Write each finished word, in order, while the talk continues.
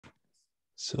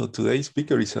So today's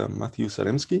speaker is Matthew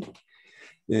Zaremsky,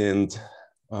 and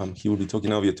he will be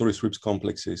talking about Vietoris-Rips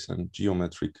complexes and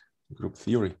geometric group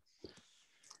theory.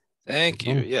 Thank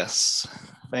you. Yes.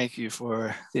 Thank you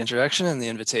for the introduction and the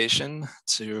invitation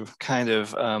to kind of,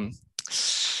 to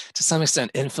some extent,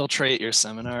 infiltrate your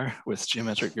seminar with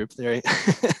geometric group theory.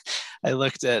 I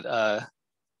looked at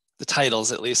the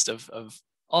titles, at least, of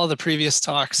all the previous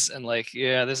talks, and like,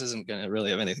 yeah, this isn't going to really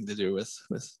have anything to do with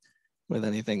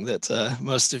anything that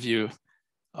most of you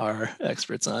are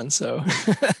experts on. So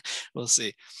we'll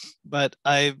see. But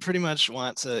I pretty much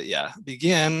want to,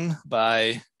 begin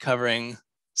by covering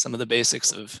some of the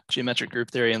basics of geometric group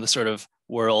theory and the sort of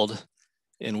world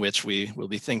in which we will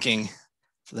be thinking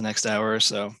for the next hour or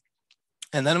so.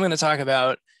 And then I'm going to talk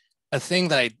about a thing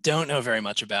that I don't know very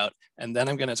much about. And then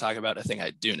I'm going to talk about a thing I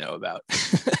do know about.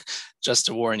 Just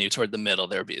to warn you, toward the middle,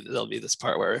 there'll be this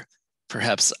part where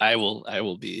perhaps I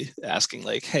will be asking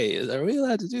like, hey, are we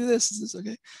allowed to do this? Is this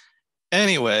okay?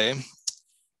 Anyway,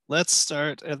 let's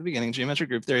start at the beginning, geometric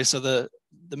group theory. So the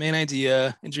main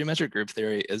idea in geometric group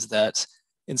theory is that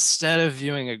instead of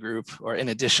viewing a group, or in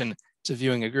addition to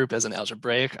viewing a group as an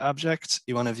algebraic object,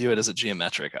 you want to view it as a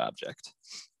geometric object,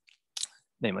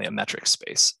 namely a metric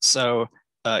space. So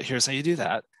here's how you do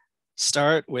that.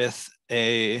 Start with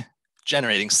a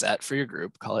generating set for your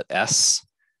group, call it S.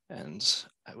 And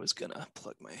I was gonna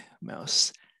plug my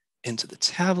mouse into the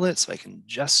tablet so I can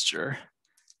gesture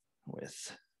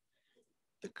with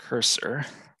the cursor,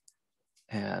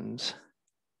 and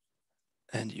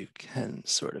you can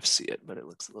sort of see it, but it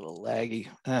looks a little laggy.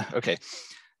 Okay,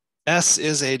 S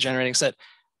is a generating set.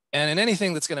 And in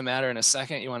anything that's gonna matter in a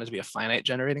second, you want it to be a finite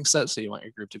generating set. So you want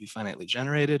your group to be finitely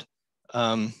generated.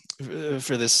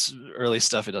 For this early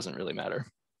stuff, it doesn't really matter.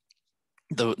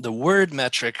 The word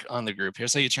metric on the group,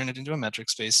 here's how you turn it into a metric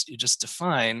space. You just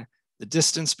define the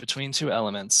distance between two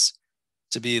elements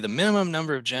to be the minimum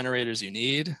number of generators you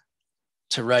need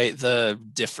to write the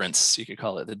difference, you could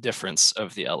call it the difference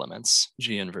of the elements,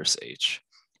 G inverse H.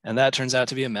 And that turns out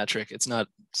to be a metric. It's not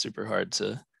super hard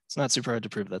to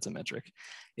prove that's a metric.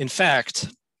 In fact,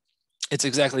 it's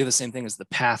exactly the same thing as the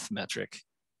path metric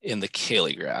in the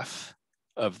Cayley graph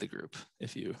of the group,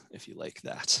 if you like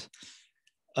that.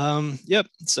 Yep,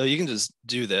 so you can just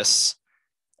do this.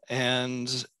 And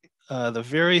the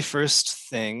very first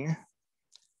thing,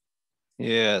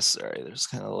 sorry, there's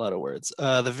kind of a lot of words.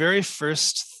 The very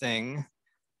first thing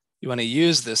you want to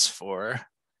use this for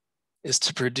is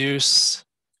to produce,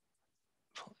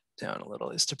 pull it down a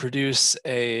little, is to produce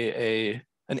an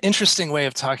interesting way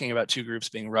of talking about two groups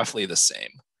being roughly the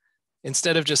same.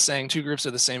 Instead of just saying two groups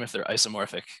are the same if they're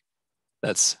isomorphic,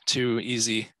 that's too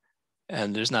easy.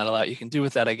 And there's not a lot you can do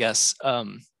with that, I guess.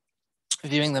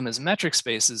 Viewing them as metric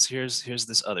spaces, here's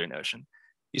this other notion.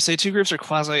 You say two groups are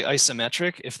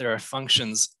quasi-isometric if there are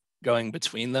functions going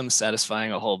between them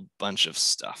satisfying a whole bunch of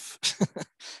stuff.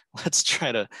 Let's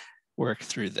try to work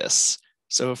through this.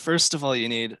 So first of all, you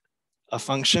need a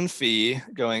function phi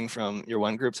going from your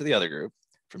one group to the other group,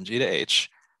 from G to H,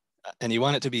 and you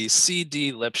want it to be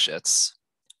CD Lipschitz,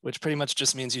 which pretty much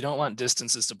just means you don't want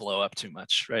distances to blow up too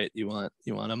much, right? You want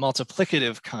a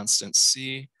multiplicative constant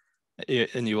C,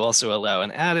 and you also allow an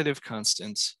additive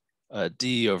constant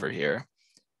D over here.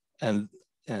 And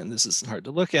this is hard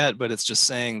to look at, but it's just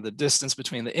saying the distance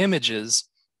between the images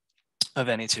of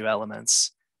any two elements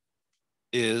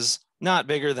is not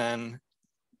bigger than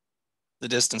the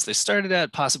distance they started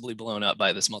at, possibly blown up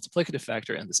by this multiplicative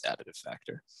factor and this additive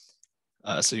factor.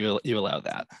 So you allow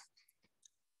that.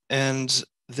 And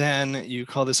then you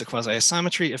call this a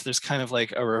quasi-isometry if there's kind of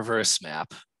like a reverse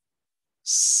map.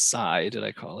 Psi, did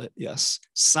I call it? Yes.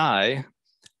 Psi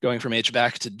going from H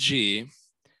back to G,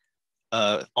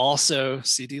 also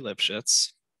CD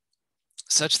Lipschitz,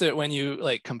 such that when you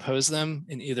like compose them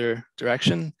in either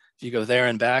direction, if you go there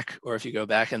and back, or if you go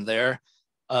back and there,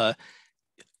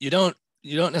 you don't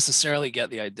necessarily get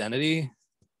the identity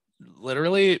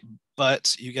literally,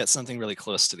 but you get something really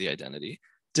close to the identity.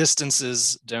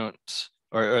 Distances don't,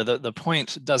 or the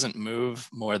point doesn't move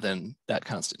more than that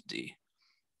constant D.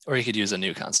 Or you could use a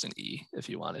new constant E if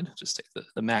you wanted. Just take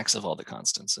the max of all the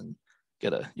constants and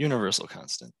get a universal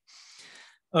constant.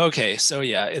 Okay, so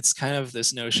yeah, it's kind of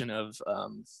this notion of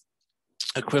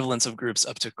equivalence of groups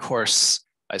up to coarse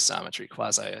isometry,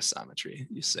 quasi-isometry.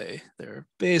 You say they're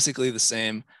basically the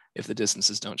same if the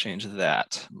distances don't change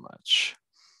that much.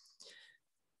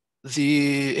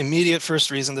 The immediate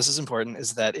first reason this is important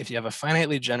is that if you have a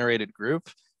finitely generated group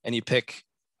and you pick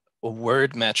a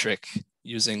word metric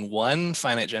using one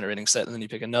finite generating set, and then you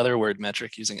pick another word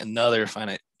metric using another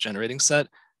finite generating set,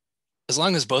 as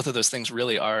long as both of those things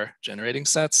really are generating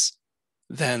sets,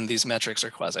 then these metrics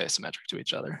are quasi-isometric to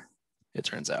each other, it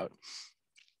turns out.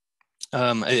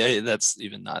 That's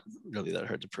even not really that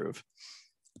hard to prove.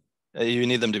 You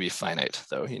need them to be finite,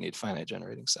 though. You need finite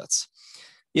generating sets.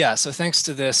 Yeah, so thanks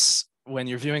to this, when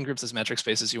you're viewing groups as metric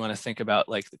spaces, you want to think about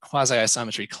like the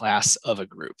quasi-isometry class of a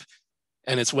group.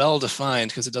 And it's well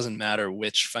defined because it doesn't matter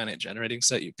which finite generating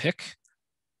set you pick.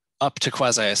 Up to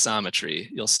quasi-isometry,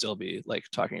 you'll still be like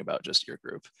talking about just your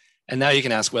group. And now you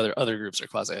can ask whether other groups are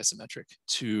quasi-isometric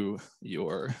to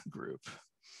your group.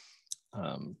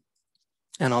 And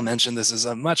I'll mention this is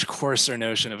a much coarser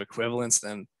notion of equivalence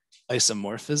than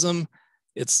isomorphism.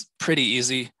 It's pretty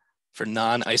easy for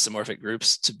non-isomorphic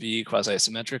groups to be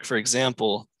quasi-isometric. For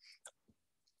example,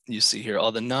 you see here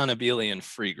all the non-abelian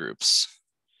free groups.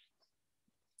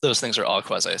 Those things are all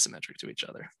quasi-isometric to each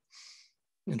other.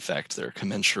 In fact, they're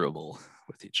commensurable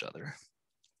with each other.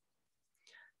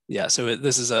 Yeah, so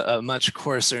this is a much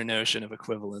coarser notion of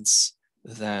equivalence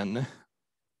than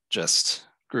just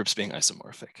groups being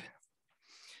isomorphic.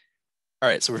 All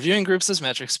right, so we're viewing groups as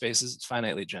metric spaces,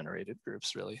 finitely generated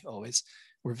groups, really, always.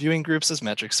 We're viewing groups as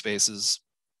metric spaces.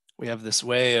 We have this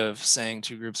way of saying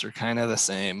two groups are kind of the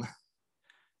same.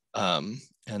 And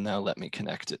now let me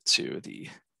connect it to the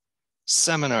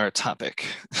seminar topic.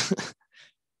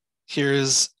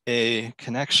 Here's a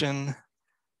connection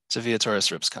to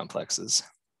Vietoris-Rips complexes.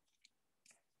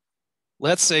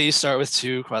 Let's say you start with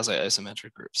two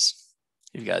quasi-isometric groups.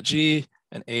 You've got G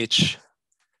and H,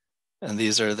 and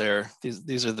these are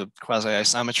the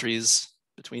quasi-isometries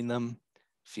between them,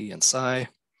 phi and psi.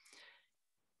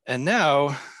 And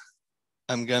now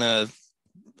I'm gonna,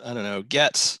 I don't know,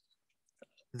 get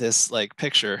this like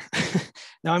picture.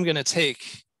 Now I'm gonna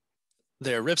take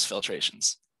their Rips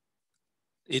filtrations.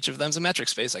 Each of them's a metric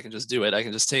space. I can just do it. I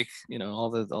can just take, you know, all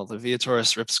the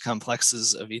Vietoris-Rips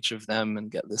complexes of each of them and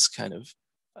get this kind of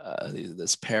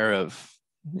this pair of,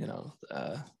 you know,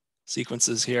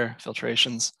 sequences here,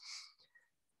 filtrations.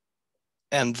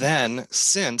 And then,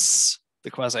 since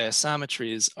the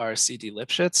quasi-isometries are CD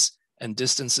Lipschitz and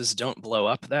distances don't blow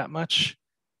up that much,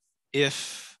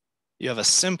 if you have a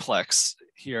simplex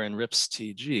here in Rips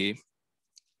TG,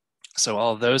 so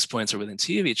all those points are within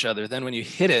T of each other, then when you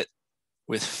hit it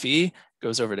with phi,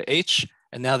 goes over to H,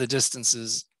 and now the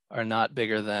distances are not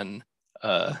bigger than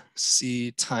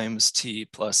C times T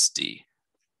plus D,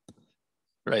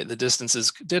 right? The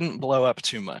distances didn't blow up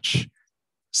too much.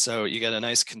 So you get a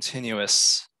nice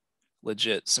continuous,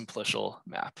 legit simplicial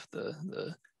map.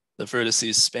 The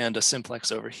vertices spanned a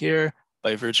simplex over here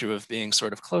by virtue of being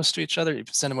sort of close to each other. You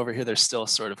send them over here, they're still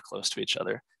sort of close to each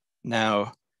other.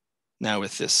 Now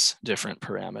with this different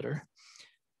parameter.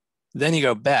 Then you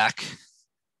go back,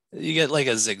 you get like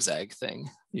a zigzag thing.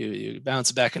 You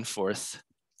bounce back and forth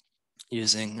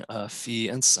using phi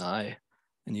and psi,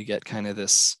 and you get kind of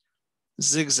this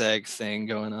zigzag thing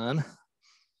going on.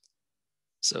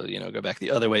 So, you know, go back the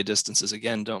other way, distances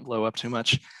again, don't blow up too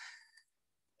much.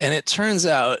 And it turns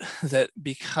out that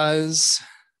because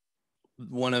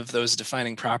one of those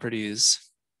defining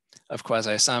properties of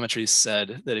quasi-isometry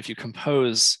said that if you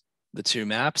compose the two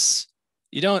maps,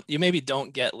 you maybe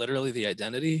don't get literally the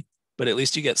identity, but at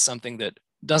least you get something that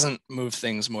doesn't move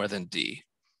things more than D.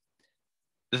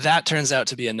 That turns out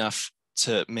to be enough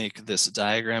to make this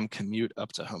diagram commute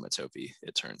up to homotopy,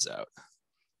 it turns out.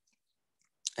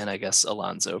 And I guess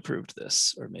Alonso proved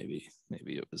this, or maybe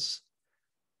it was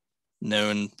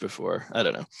known before, I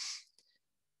don't know.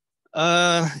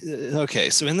 Okay,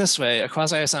 so in this way, a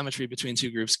quasi-isometry between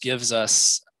two groups gives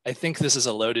us, I think this is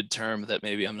a loaded term that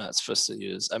maybe I'm not supposed to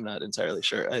use. I'm not entirely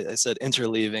sure. I said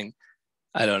interleaving.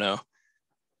 I don't know.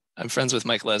 I'm friends with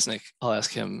Mike Lesnick. I'll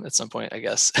ask him at some point, I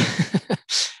guess.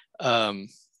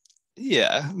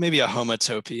 Yeah, maybe a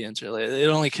homotopy interleave. It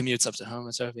only commutes up to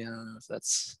homotopy. I don't know if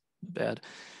that's bad.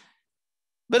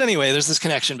 But anyway, there's this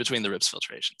connection between the Rips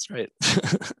filtrations, right?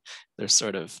 they're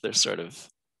sort of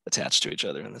attached to each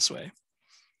other in this way.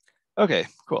 Okay,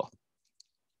 cool.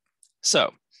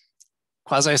 So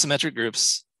quasi-isometric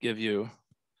groups give you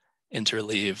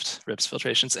interleaved Rips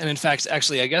filtrations. And in fact,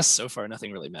 actually, I guess so far,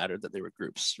 nothing really mattered that they were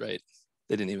groups, right?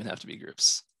 They didn't even have to be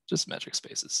groups, just metric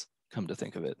spaces, come to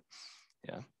think of it.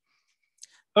 Yeah.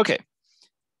 Okay,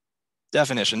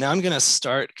 definition. Now I'm gonna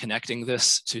start connecting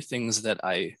this to things that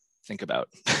I think about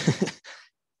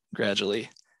gradually.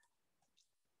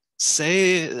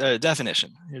 Say,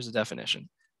 definition, here's a definition.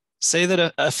 Say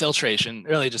that a filtration,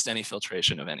 really just any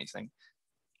filtration of anything,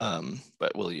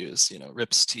 but we'll use, you know,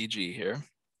 Rips TG here.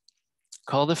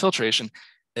 Call the filtration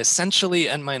essentially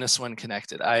n-1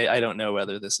 connected. I don't know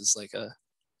whether this is like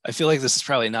I feel like this is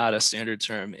probably not a standard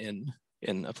term in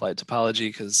applied topology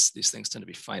because these things tend to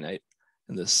be finite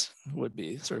and this would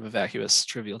be sort of a vacuous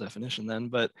trivial definition then,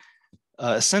 but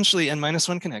essentially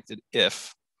n-1 connected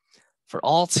if for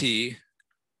all t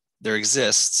there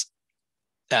exists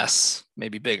S,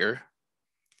 maybe bigger,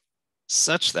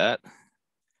 such that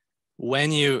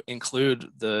when you include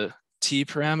the T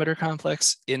parameter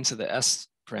complex into the S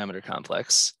parameter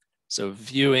complex, so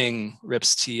viewing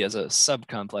Rips T as a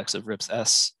subcomplex of Rips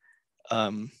S,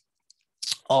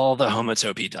 all the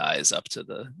homotopy dies up to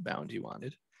the bound you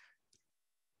wanted.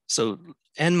 So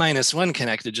n-1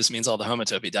 connected just means all the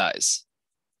homotopy dies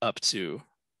up to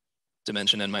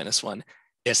dimension n-1.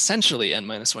 Essentially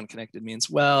n-1 connected means,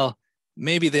 well,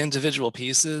 maybe the individual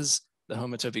pieces, the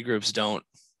homotopy groups don't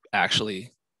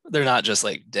actually, they're not just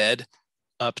like dead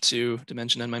up to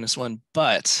dimension n-1,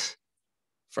 but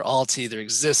for all t there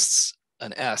exists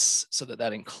an S so that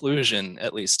that inclusion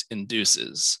at least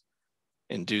induces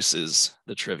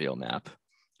the trivial map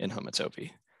in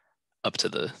homotopy up to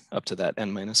that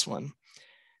n-1.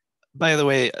 By the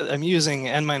way, I'm using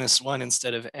n-1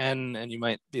 instead of n, and you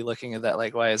might be looking at that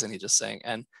like, why isn't he just saying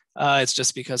n? It's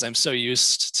just because I'm so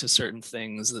used to certain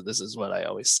things that this is what I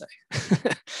always say.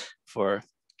 For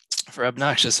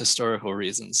obnoxious historical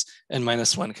reasons,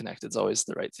 n-1 connected is always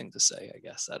the right thing to say, I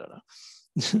guess. I don't know.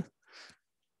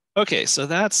 Okay, so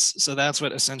that's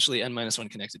what essentially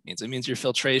n-1 connected means. It means your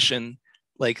filtration,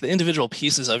 like the individual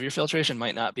pieces of your filtration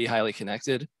might not be highly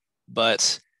connected,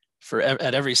 but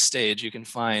at every stage you can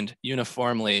find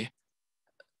uniformly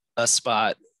a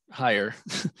spot higher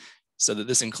so that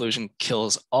this inclusion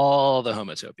kills all the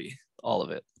homotopy, all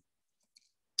of it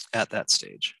at that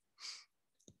stage.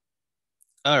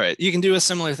 All right, you can do a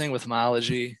similar thing with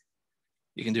homology.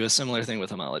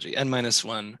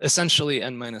 N-1, essentially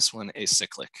n-1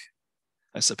 acyclic,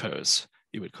 I suppose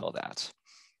you would call that.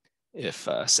 If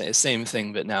say same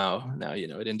thing, but now you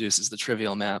know it induces the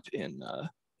trivial map in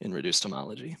reduced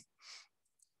homology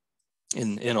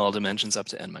in all dimensions up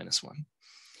to n-1.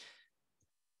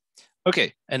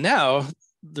 Okay, and now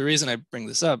the reason I bring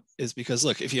this up is because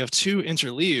look, if you have two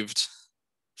interleaved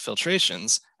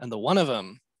filtrations and the one of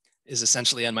them is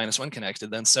essentially n-1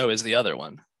 connected, then so is the other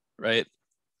one, right?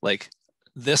 Like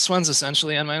this one's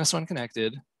essentially n-1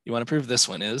 connected. You want to prove this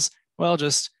one is, well,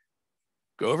 just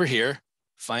go over here,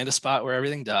 find a spot where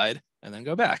everything died, and then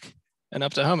go back. And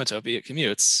up to homotopy, it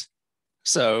commutes.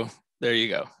 So there you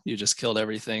go. You just killed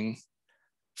everything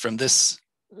from this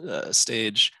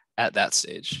stage at that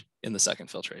stage in the second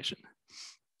filtration.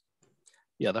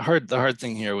 Yeah, the hard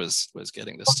thing here was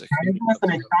getting this to. Can you give us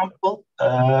an example?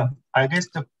 I guess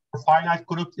the finite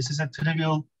group, this is a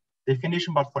trivial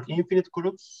definition, but for infinite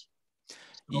groups?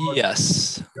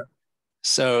 Yes.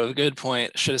 So good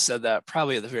point. Should have said that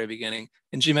probably at the very beginning.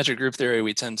 In geometric group theory,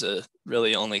 we tend to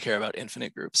really only care about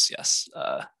infinite groups. Yes,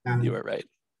 you are right.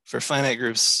 For finite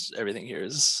groups, everything here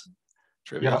is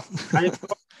trivial. Yeah.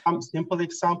 Some simple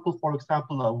example, for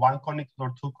example, one connected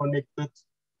or two connected,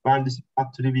 when this is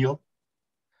not trivial.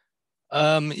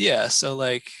 Yeah, so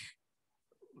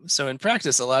in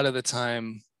practice, a lot of the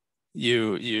time,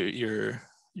 your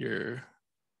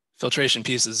filtration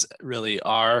pieces really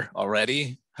are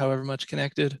already however much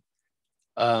connected.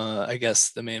 I guess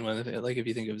the main one, like if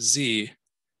you think of Z,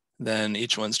 then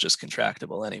each one's just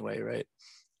contractible anyway, right?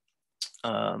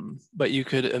 But you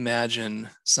could imagine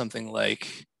something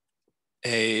like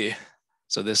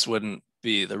so this wouldn't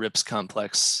be the Rips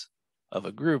complex of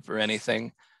a group or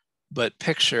anything, but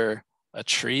picture a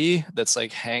tree that's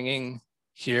like hanging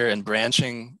here and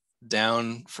branching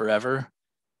down forever.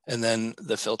 And then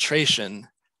the filtration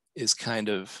is kind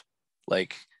of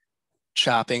like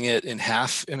chopping it in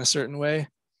half in a certain way.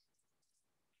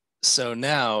 So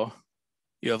now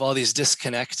you have all these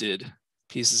disconnected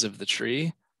pieces of the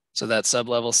tree. So that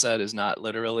sublevel set is not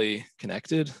literally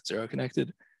connected, zero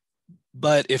connected.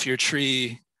 But if your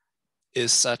tree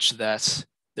is such that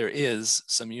there is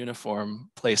some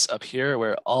uniform place up here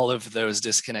where all of those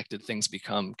disconnected things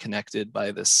become connected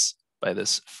by this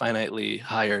finitely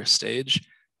higher stage,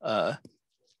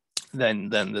 then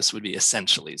this would be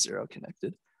essentially zero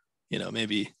connected. You know,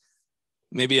 maybe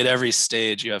at every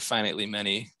stage you have finitely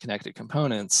many connected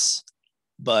components,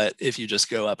 but if you just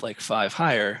go up like 5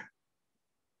 higher,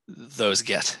 those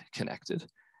get connected.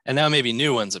 And now maybe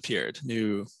new ones appeared,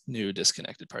 new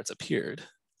disconnected parts appeared,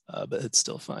 but it's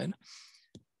still fine.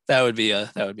 That would be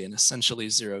an essentially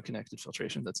zero connected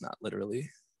filtration that's not literally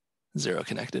zero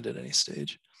connected at any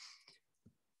stage.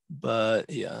 But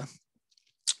yeah,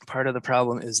 part of the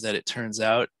problem is that it turns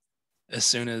out as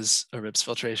soon as a Rips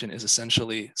filtration is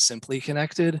essentially simply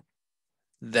connected,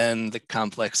 then the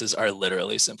complexes are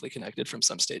literally simply connected from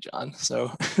some stage on.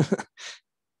 So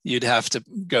you'd have to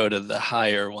go to the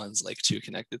higher ones, like 2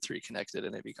 connected, 3 connected,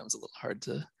 and it becomes a little hard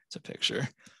to picture.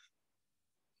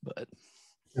 But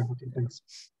Yeah, okay, thanks.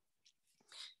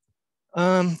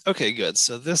 Okay, good.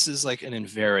 So this is like an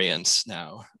invariant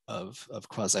now of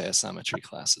quasi-isometry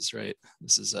classes, right?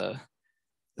 This is an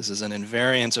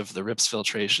invariant of the Rips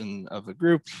filtration of a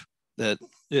group that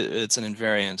it's an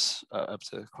invariant up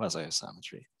to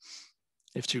quasi-isometry.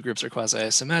 If 2 groups are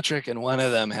quasi-isometric and one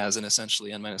of them has an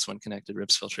essentially n-1 connected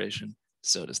Rips filtration,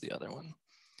 so does the other one.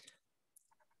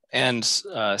 And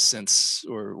since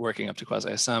we're working up to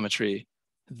quasi-isometry,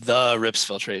 the Rips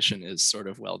filtration is sort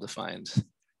of well-defined.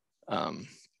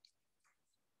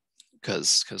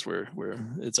 Because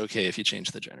it's okay if you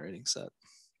change the generating set.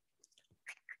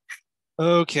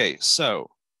 Okay, so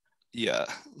yeah,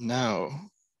 now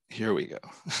here we go.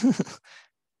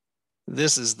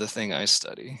 This is the thing I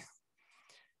study.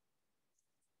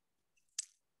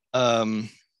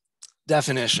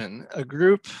 Definition: a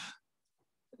group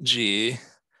G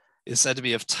is said to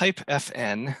be of type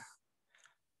Fn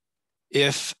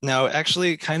if, now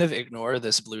actually kind of ignore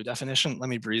this blue definition. Let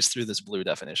me breeze through this blue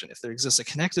definition. If there exists a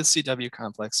connected CW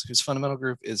complex whose fundamental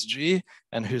group is G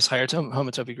and whose higher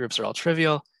homotopy groups are all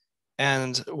trivial,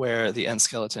 and where the end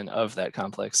skeleton of that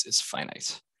complex is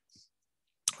finite.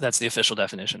 That's the official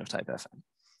definition of type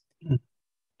Fn.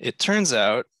 It turns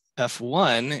out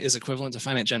F1 is equivalent to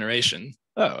finite generation.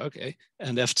 Oh, okay.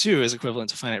 And F2 is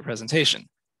equivalent to finite presentation.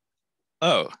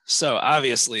 Oh, so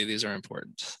obviously these are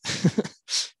important.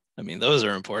 I mean, those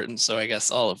are important, so I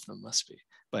guess all of them must be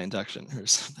by induction or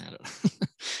something. I don't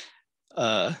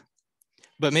know.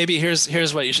 But maybe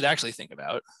here's what you should actually think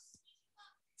about.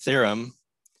 Theorem,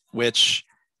 which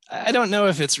I don't know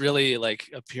if it's really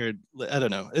like appeared, I don't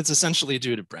know. It's essentially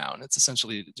due to Brown. It's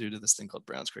essentially due to this thing called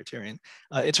Brown's criterion.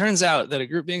 It turns out that a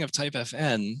group being of type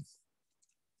Fn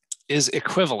is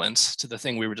equivalent to the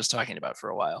thing we were just talking about for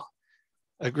a while.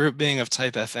 A group being of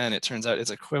type Fn, it turns out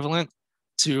it's equivalent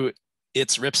to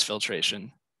its Rips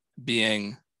filtration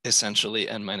being essentially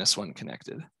n-1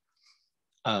 connected.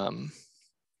 And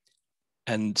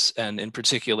in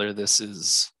particular, this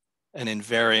is an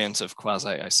invariant of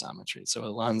quasi-isometry. So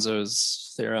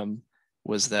Alonso's theorem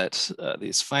was that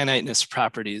these finiteness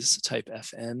properties type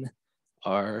Fn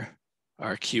are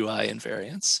QI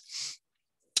invariants.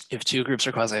 If 2 groups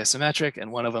are quasi-isometric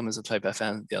and one of them is of type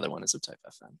Fn, the other one is of type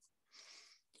Fn.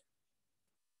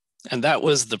 And that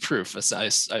was the proof.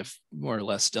 I've more or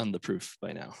less done the proof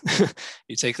by now.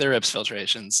 You take their Rips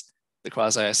filtrations, the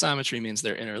quasi-isometry means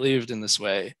they're interleaved in this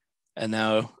way. And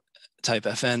now type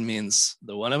Fn means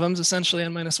the one of them is essentially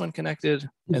n-1 connected,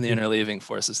 and the interleaving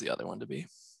forces the other one to be.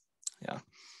 Yeah.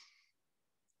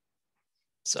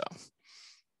 So.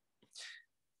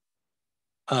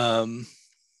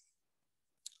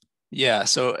 Yeah,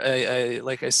 so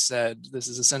like I said, this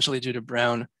is essentially due to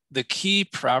Brown. The key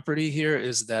property here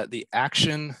is that the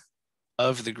action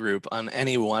of the group on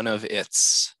any one of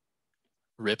its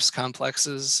Rips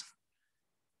complexes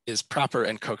is proper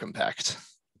and co-compact.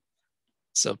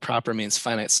 So proper means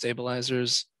finite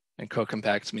stabilizers, and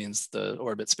co-compact means the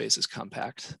orbit space is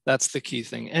compact. That's the key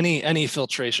thing. Any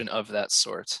filtration of that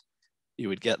sort, you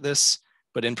would get this,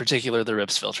 but in particular, the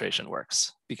Rips filtration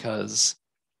works because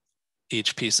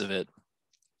each piece of it,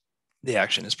 the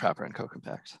action is proper and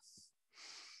co-compact.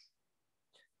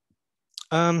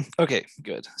 Okay,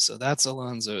 good. So that's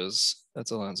Alonso's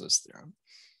theorem.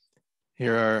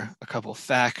 Here are a couple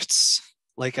facts.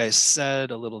 Like I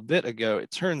said a little bit ago, it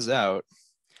turns out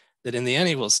that in the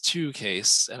n=2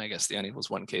 case, and I guess the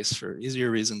n=1 case for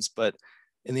easier reasons, but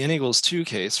in the n=2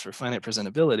 case for finite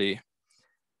presentability,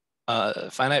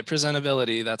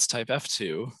 that's type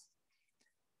F2.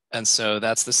 And so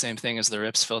that's the same thing as the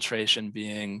Rips filtration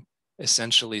being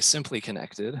essentially simply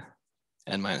connected.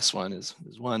 n-1 is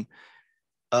 1.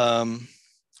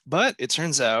 But it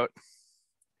turns out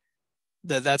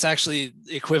that that's actually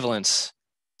equivalent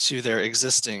to there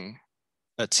existing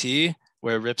a T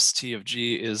where Rips T of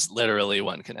G is literally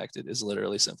 1 connected, is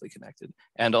literally simply connected,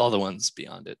 and all the ones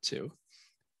beyond it too.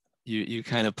 You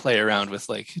kind of play around with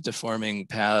like deforming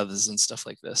paths and stuff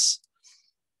like this.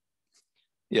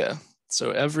 Yeah,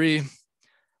 so every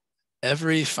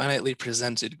finitely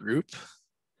presented group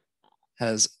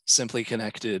has simply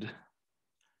connected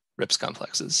Rips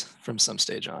complexes from some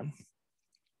stage on.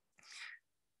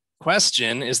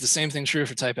 Question, is the same thing true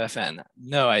for type Fn?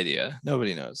 No idea.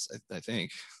 Nobody knows, I think,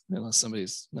 unless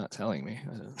somebody's not telling me.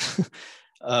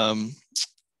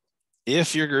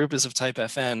 If your group is of type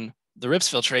Fn, the Rips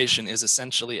filtration is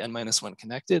essentially n-1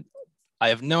 connected. I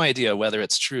have no idea whether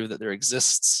it's true that there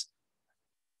exists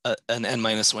an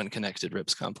n-1 connected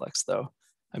Rips complex, though.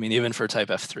 I mean, even for type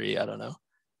F3, I don't know.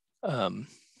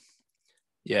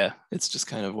 yeah, it's just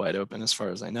kind of wide open as far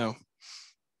as I know.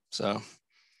 So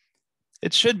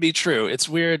it should be true. It's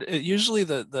weird. Usually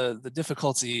the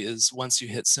difficulty is once you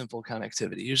hit simple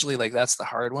connectivity. Usually like that's the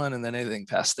hard one, and then anything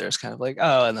past there is kind of like,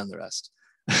 oh, and then the rest.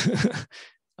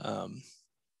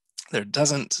 There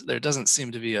doesn't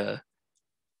seem to be a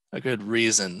good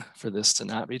reason for this to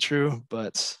not be true,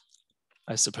 but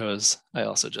I suppose I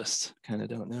also just kind of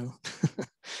don't know.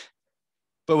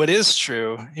 But what is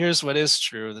true, here's what is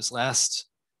true, this last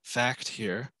fact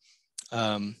here.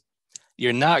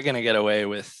 You're not going to get away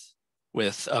with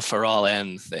a for all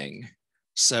n thing.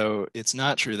 So it's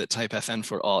not true that type Fn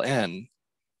for all n,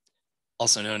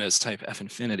 also known as type F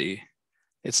infinity,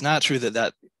 it's not true that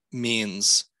that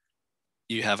means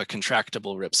you have a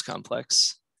contractible Rips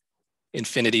complex.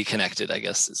 Infinity connected, I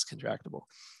guess, is contractible.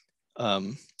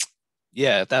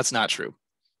 Yeah, that's not true.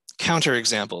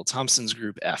 Counterexample, Thompson's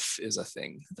group F is a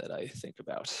thing that I think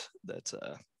about that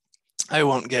I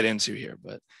won't get into here,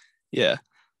 but yeah,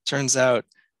 turns out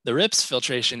the Rips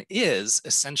filtration is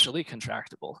essentially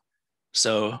contractible.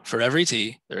 So for every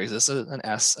T, there exists an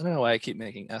S. I don't know why I keep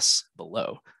making S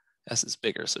below. S is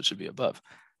bigger, so it should be above.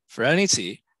 For any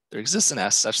T, there exists an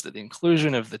S such that the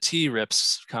inclusion of the T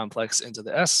Rips complex into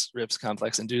the S Rips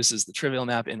complex induces the trivial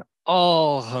map in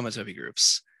all homotopy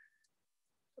groups.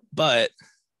 But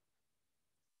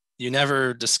you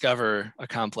never discover a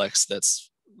complex that's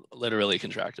literally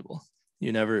contractible.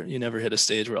 You never hit a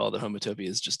stage where all the homotopy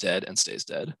is just dead and stays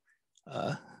dead.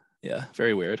 Yeah,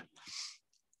 very weird.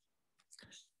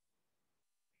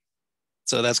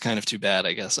 So that's kind of too bad,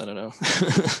 I guess. I don't know.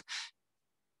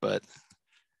 But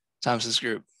Thompson's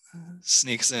group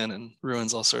sneaks in and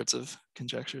ruins all sorts of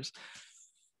conjectures.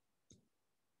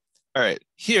 All right,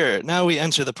 here, now we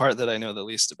enter the part that I know the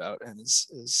least about and is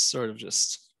sort of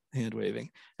just hand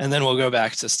waving. And then we'll go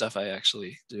back to stuff I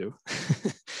actually do.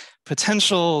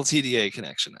 Potential TDA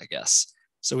connection, I guess.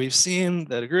 So we've seen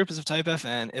that a group is of type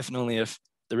Fn if and only if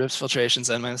the Rips filtration is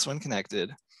n-1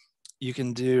 connected. You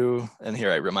can do, and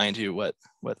here I remind you what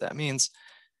that means.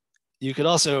 You could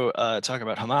also talk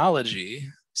about homology.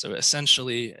 So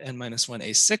essentially n-1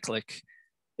 acyclic.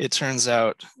 It turns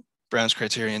out Brown's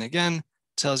criterion again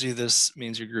tells you this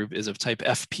means your group is of type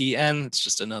FPN. It's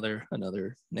just another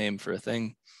name for a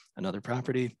thing, another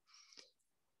property.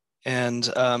 And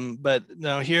but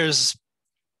now here's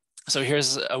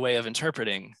a way of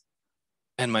interpreting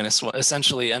n-1,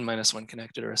 essentially n-1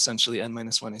 connected or essentially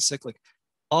n-1 acyclic.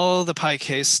 All the pi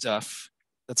k stuff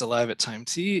that's alive at time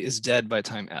t is dead by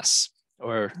time s,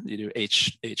 or you do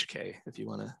hk if you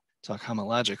want to talk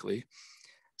homologically.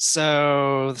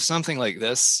 So something like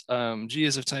this, G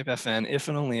is of type Fn if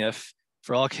and only if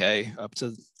for all k up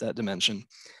to that dimension,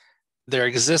 there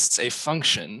exists a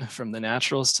function from the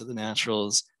naturals to the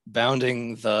naturals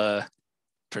bounding the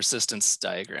persistence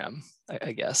diagram,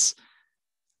 I guess.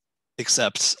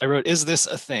 Except I wrote, is this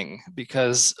a thing?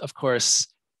 Because of course,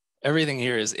 everything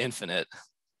here is infinite.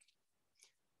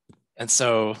 And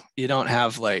so you don't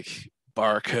have like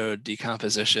barcode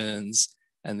decompositions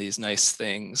and these nice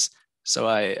things. So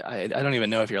I don't even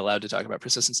know if you're allowed to talk about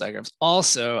persistence diagrams.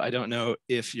 Also, I don't know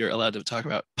if you're allowed to talk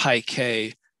about pi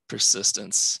k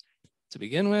persistence to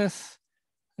begin with,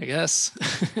 I guess.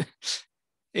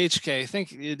 HK, I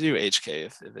think you do HK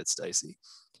if it's dicey.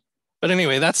 But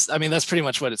anyway, that's pretty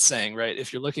much what it's saying, right?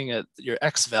 If you're looking at your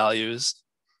X values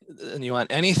and you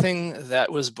want anything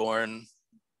that was born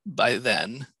by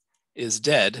then is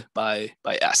dead by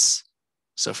S.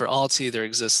 So for all T, there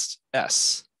exists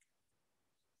S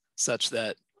such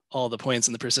that all the points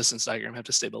in the persistence diagram have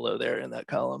to stay below there in that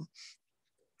column.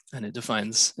 And it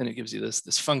defines, and it gives you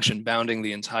this function bounding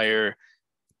the entire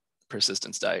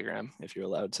persistence diagram, if you're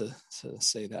allowed to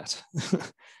say that.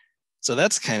 So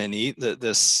that's kind of neat that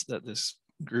this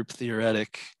group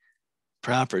theoretic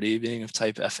property being of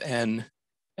type Fn,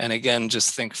 and again,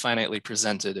 just think finitely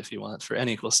presented if you want, for n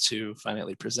equals 2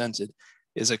 finitely presented,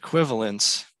 is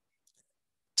equivalent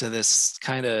to this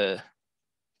kind of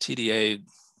TDA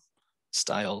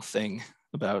style thing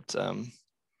about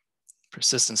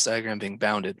persistence diagram being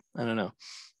bounded. I don't know,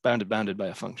 bounded by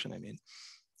a function, I mean,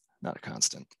 not a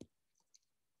constant.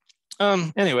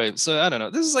 Anyway, so I don't know.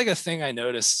 This is like a thing I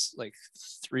noticed like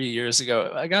 3 years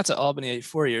ago. I got to Albany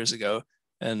 4 years ago,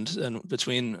 and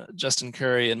between Justin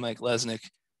Curry and Mike Lesnick,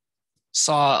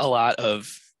 saw a lot of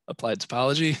applied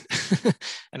topology.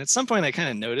 And at some point I kind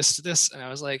of noticed this and I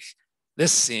was like,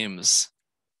 this seems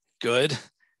good.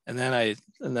 And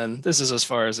then this is as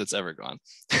far as it's ever gone.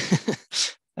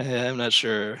 I'm not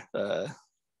sure. I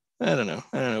don't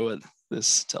know what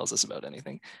this tells us about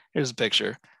anything. Here's a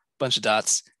picture, bunch of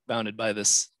dots bounded by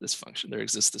this function. There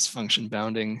exists this function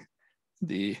bounding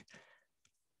the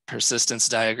persistence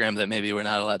diagram that maybe we're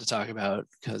not allowed to talk about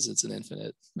because it's an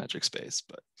infinite metric space.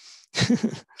 But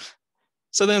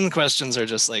so then the questions are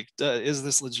just like, is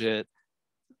this legit?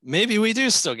 Maybe we do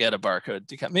still get a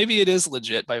barcode. Maybe it is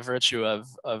legit by virtue of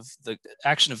the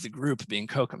action of the group being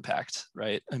co-compact,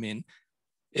 right? I mean,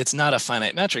 it's not a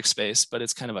finite metric space, but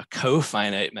it's kind of a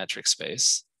co-finite metric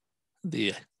space.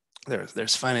 There's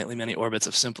finitely many orbits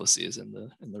of simplices in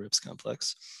the Rips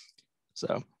complex.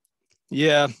 So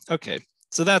yeah, okay.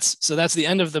 So that's the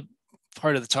end of the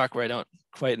part of the talk where I don't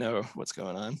quite know what's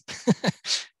going on.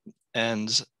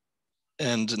 and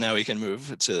now we can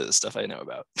move to stuff I know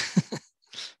about.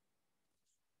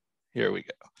 Here we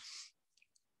go.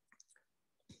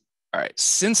 All right,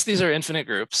 since these are infinite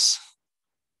groups,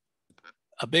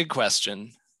 a big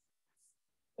question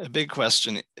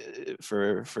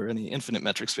for any infinite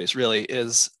metric space really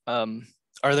is, are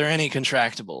there any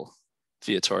contractible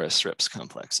Vietoris-Rips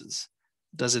complexes?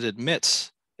 Does it admit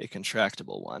a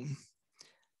contractible one?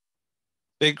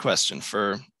 Big question.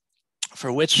 For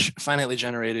which finitely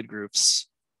generated groups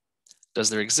does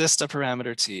there exist a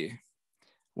parameter T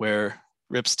where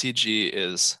Rips TG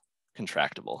is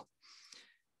contractible?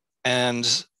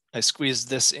 And I squeezed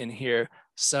this in here.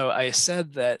 So I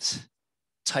said that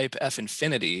type F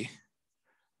infinity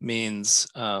means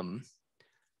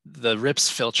the Rips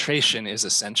filtration is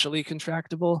essentially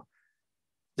contractible.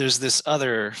 There's this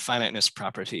other finiteness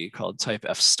property called type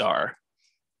F star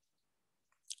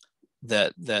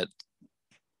that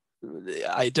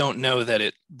I don't know that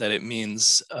it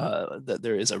means that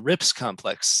there is a Rips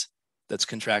complex that's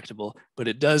contractible, but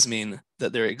it does mean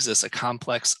that there exists a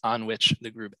complex on which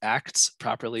the group acts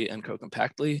properly and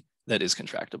co-compactly that is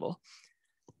contractible.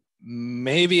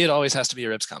 Maybe it always has to be a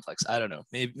Rips complex. I don't know.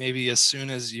 Maybe as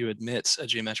soon as you admit a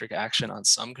geometric action on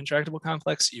some contractible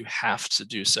complex, you have to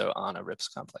do so on a Rips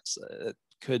complex. It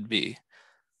could be.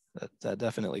 That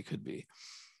definitely could be.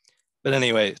 But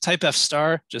anyway, type F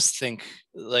star, just think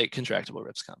like contractible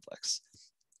Rips complex.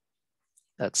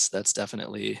 That's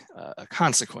definitely a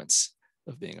consequence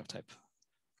of being of type.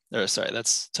 Or sorry,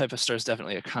 that's type F star is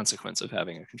definitely a consequence of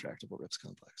having a contractible Rips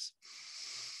complex.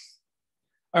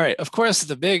 All right, of course,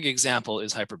 the big example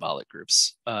is hyperbolic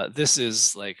groups. This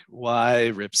is like why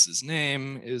Rips's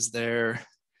name is there,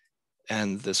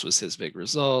 and this was his big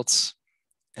result.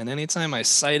 And anytime I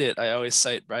cite it, I always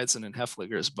cite Bridson and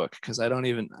Heffliger's book because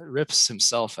Rips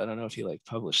himself, I don't know if he like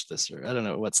published this or I don't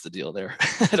know what's the deal there.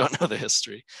 I don't know the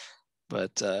history,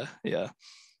 but yeah.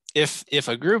 If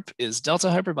a group is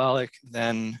delta hyperbolic,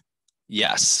 then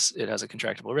yes, it has a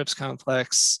contractible Rips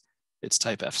complex. It's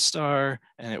type F star,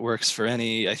 and it works for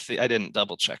any, I didn't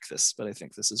double check this, but I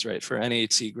think this is right, for any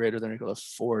T greater than or equal to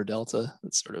 4 delta.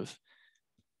 That sort of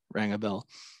rang a bell.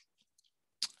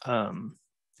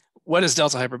 What does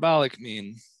delta hyperbolic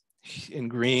mean? In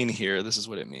green here, this is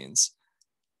what it means.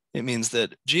 It means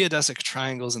that geodesic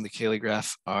triangles in the Cayley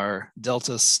graph are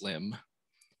delta slim,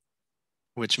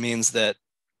 which means that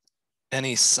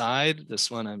any side, this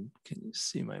one, can you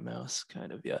see my mouse?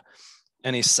 Kind of, yeah.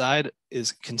 Any side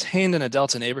is contained in a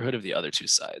delta neighborhood of the other two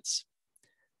sides.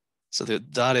 So the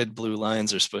dotted blue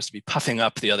lines are supposed to be puffing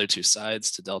up the other two sides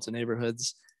to delta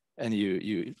neighborhoods, and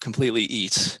you completely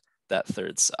eat that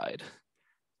third side.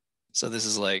 So this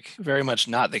is like very much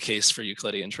not the case for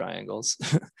Euclidean triangles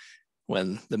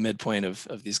when the midpoint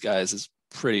of these guys is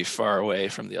pretty far away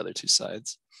from the other two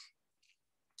sides.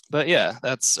 But yeah,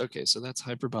 that's okay. So that's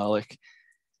hyperbolic.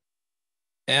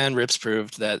 And Rips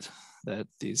proved that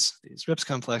these Rips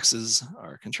complexes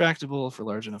are contractible for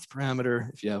large enough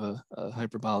parameter if you have a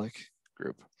hyperbolic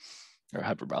group or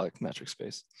hyperbolic metric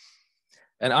space.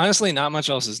 And honestly, not much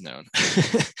else is known.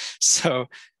 So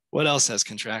what else has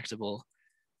contractible?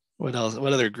 What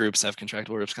other groups have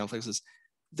contractible Rips complexes?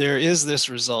 There is this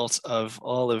result of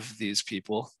all of these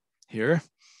people here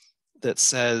that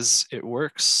says it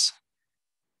works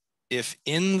if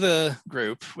in the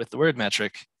group with the word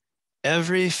metric,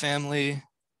 every family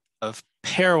of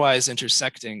pairwise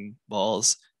intersecting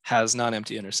balls has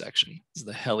non-empty intersection. This is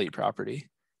the Helly property.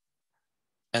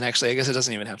 And actually, I guess it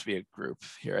doesn't even have to be a group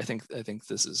here. I think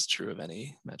this is true of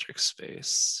any metric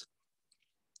space,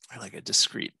 or like a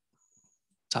discrete,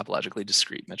 topologically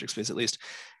discrete metric space at least.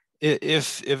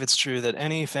 If it's true that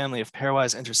any family of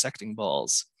pairwise intersecting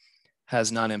balls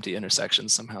has non-empty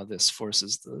intersections, somehow this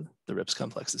forces the Rips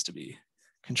complexes to be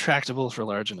contractible for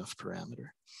large enough parameter.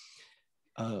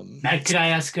 Matt, could I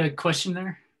ask a question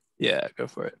there? Yeah, go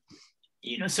for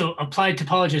it. So applied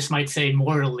topologists might say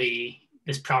morally,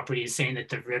 this property is saying that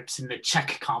the Rips in the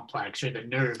check complex or the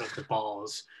nerve of the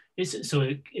balls. Is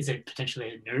it potentially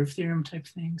a nerve theorem type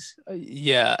things?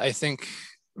 Yeah, I think,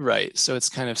 right. So it's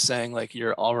kind of saying like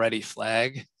your already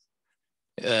flag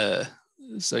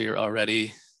So you're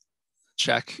already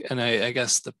check, and I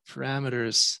guess the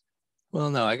parameters, well,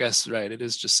 no, I guess, right, it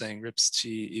is just saying rips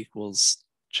t equals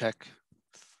check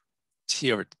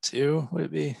t over 2, would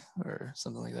it be, or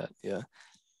something like that? Yeah.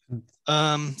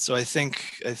 So I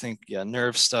think yeah,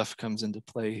 nerve stuff comes into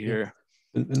play here.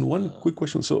 And one quick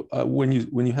question. So when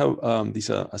you have this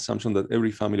assumption that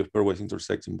every family of pairwise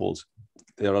intersecting balls,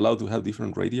 they are allowed to have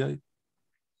different radii,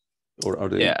 or are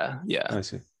they? Yeah. I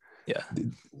see. Yeah.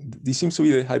 This seems to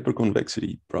be the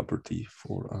hyperconvexity property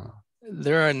for.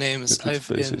 There are names metric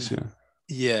spaces,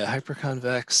 yeah,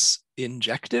 hyperconvex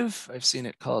injective. I've seen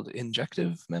it called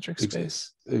injective metric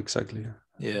space. Exactly.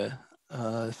 Yeah.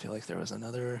 I feel like there was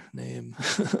another name.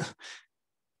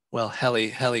 Well,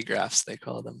 Heli graphs, they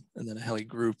call them. And then a Heli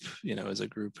group, is a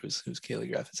group whose Cayley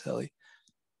graph is Heli.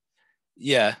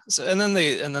 Yeah. So and then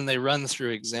they run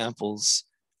through examples.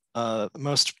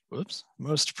 Most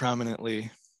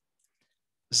prominently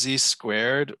Z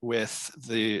squared with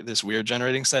this weird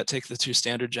generating set. Take the two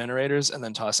standard generators and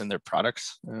then toss in their product.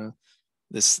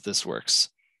 This works.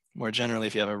 More generally,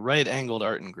 if you have a right-angled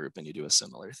Artin group and you do a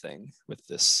similar thing with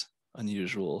this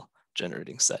unusual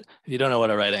generating set. If you don't know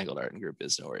what a right-angled Artin group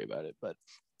is, don't worry about it. But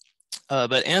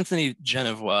Anthony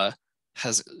Genevois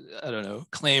has,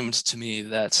 claimed to me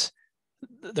that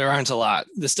there aren't a lot.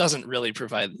 This doesn't really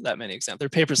provide that many examples. Their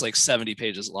paper's like 70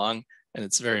 pages long, and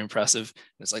it's very impressive.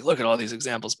 And it's like, look at all these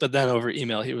examples. But then over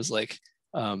email, he was like,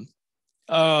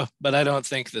 oh, but I don't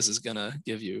think this is gonna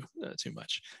give you too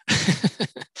much.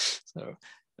 So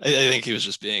I think he was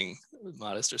just being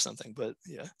modest or something, but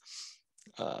yeah.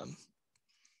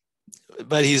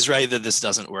 But he's right that this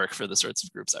doesn't work for the sorts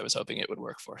of groups I was hoping it would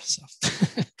work for. So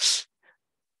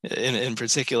in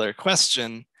particular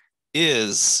question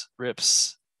is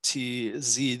Rips T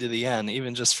Z to the N,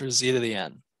 even just for Z to the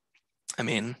N. I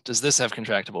mean, does this have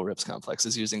contractible Rips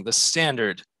complexes using the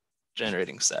standard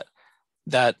generating set?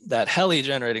 That Heli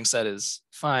generating set is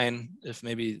fine, if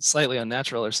maybe slightly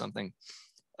unnatural or something.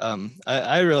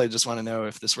 I really just want to know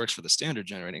if this works for the standard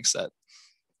generating set.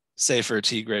 Say for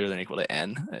t greater than or equal to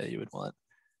n, you would want.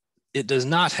 It does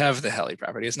not have the Heli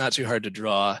property. It's not too hard to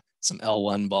draw some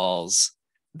L1 balls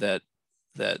that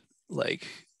like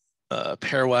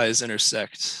pairwise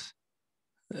intersect.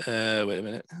 Wait a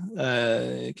minute.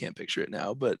 I can't picture it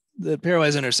now, but the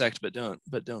pairwise intersect, but don't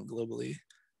globally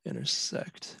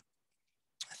intersect.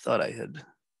 I thought I had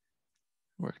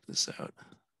worked this out.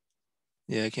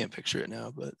 Yeah, I can't picture it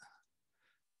now, but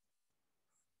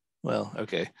well,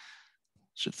 okay.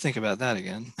 Should think about that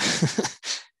again.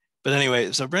 But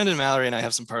anyway, so Brendan Mallory and I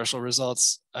have some partial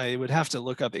results. I would have to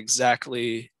look up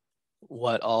exactly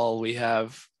what all we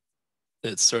have.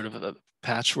 It's sort of a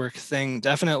patchwork thing.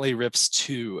 Definitely Rips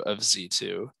 2 of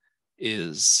Z2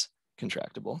 is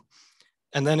contractible.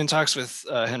 And then in talks with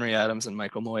Henry Adams and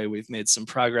Michael Moy, we've made some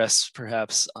progress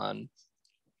perhaps on,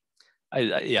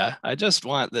 I just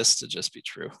want this to just be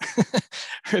true.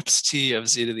 Rips T of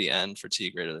Z to the N for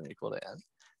T greater than or equal to N.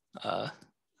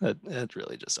 That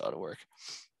really just ought to work.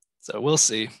 So we'll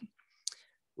see.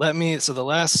 So the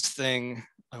last thing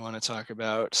I want to talk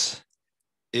about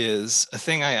is a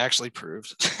thing I actually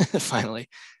proved, finally.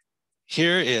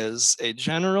 Here is a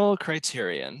general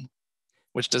criterion,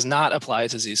 which does not apply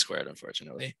to Z squared,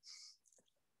 unfortunately.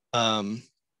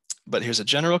 But here's a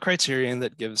general criterion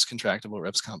that gives contractible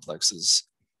Rips complexes.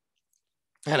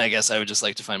 And I guess I would just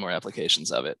like to find more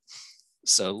applications of it.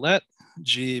 So let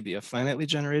G be a finitely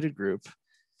generated group.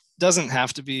 Doesn't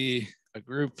have to be a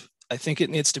group. I think it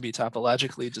needs to be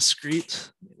topologically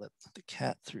discrete. Let me let the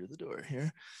cat through the door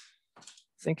here. I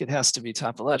think it has to be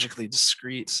topologically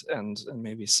discrete and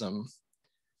maybe some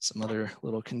other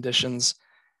little conditions.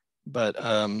 But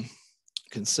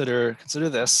consider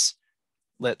this.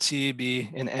 Let T be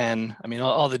in N. I mean,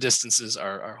 all the distances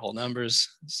are whole numbers.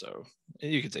 So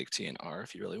you could take T and R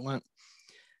if you really want.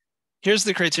 Here's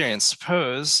the criterion.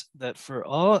 Suppose that for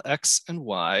all X and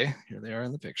Y, here they are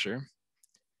in the picture,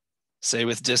 say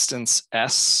with distance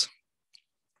S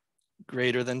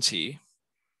greater than T,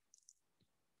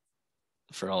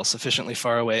 for all sufficiently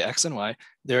far away X and Y,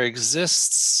 there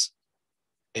exists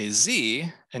a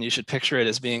Z, and you should picture it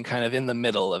as being kind of in the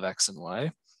middle of X and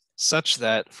Y, such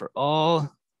that for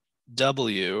all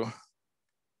W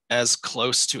as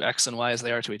close to X and Y as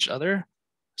they are to each other,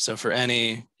 so for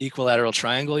any equilateral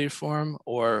triangle you form,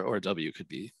 or W could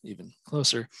be even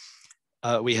closer,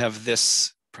 we have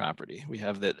this property. We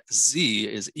have that Z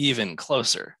is even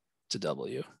closer to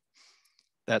W.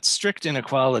 That strict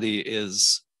inequality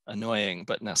is annoying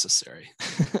but necessary.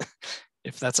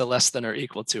 If that's a less than or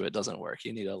equal to, it doesn't work.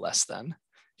 You need a less than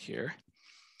here.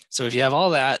 So if you have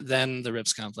all that, then the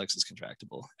Rips complex is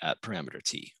contractible at parameter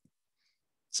T.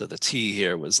 So the T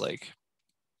here was like,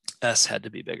 S had to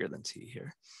be bigger than T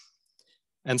here.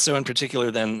 And so in particular,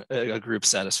 then a group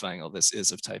satisfying all this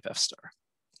is of type F star,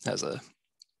 has a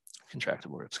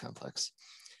contractible Rips complex.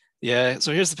 Yeah,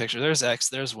 so here's the picture. There's X,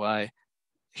 there's Y.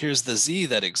 Here's the Z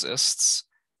that exists,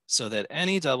 so that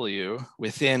any W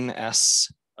within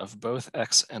S of both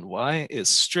X and Y is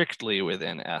strictly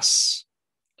within S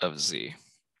of Z.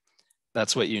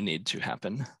 That's what you need to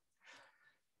happen.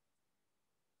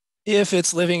 If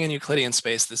it's living in Euclidean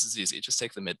space, this is easy. Just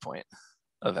take the midpoint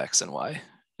of X and Y,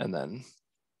 and then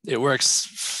it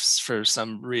works for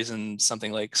some reason.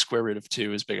 Something like square root of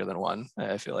 2 is bigger than 1.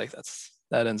 I feel like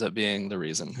that ends up being the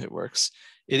reason it works.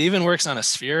 It even works on a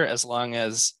sphere as long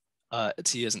as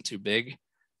T isn't too big.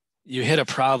 You hit a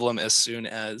problem as soon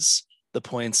as the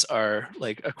points are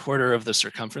like a quarter of the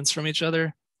circumference from each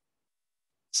other.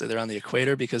 So they're on the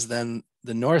equator, because then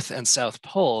the north and south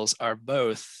poles are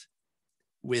both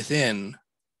within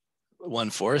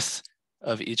 1/4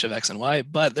 of each of X and Y,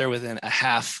 but they're within a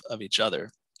half of each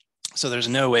other. So there's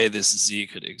no way this Z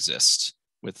could exist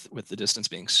with the distance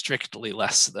being strictly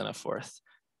less than 1/4,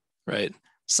 right?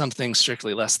 Something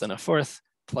strictly less than 1/4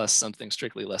 plus something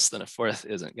strictly less than 1/4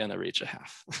 isn't gonna reach a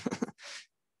half.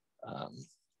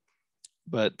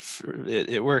 But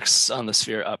it works on the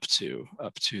sphere up to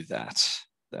that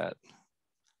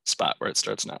spot where it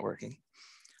starts not working.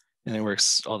 And it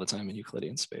works all the time in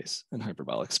Euclidean space and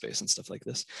hyperbolic space and stuff like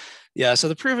this. Yeah, so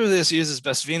the proof of this uses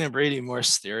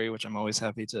Besvina-Brady-Morse theory, which I'm always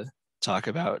happy to talk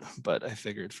about, but I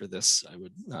figured for this, I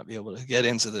would not be able to get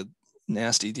into the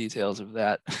nasty details of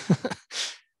that.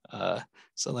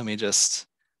 So let me just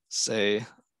say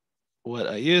what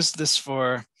I used this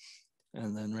for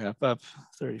and then wrap up.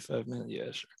 35 minutes,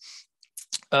 yeah,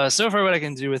 sure. So far what I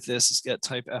can do with this is get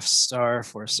type F star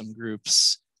for some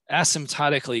groups.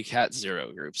 Asymptotically cat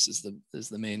 0 groups is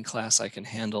the main class I can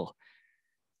handle.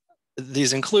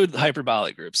 These include the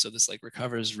hyperbolic groups. So this like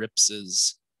recovers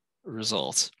Rips's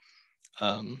result.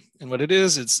 And what it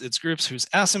is, it's groups whose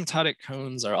asymptotic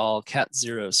cones are all cat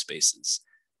 0 spaces.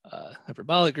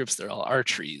 Hyperbolic groups, they're all R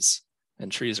trees, and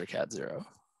trees are cat 0.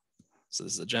 So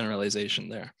this is a generalization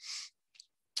there.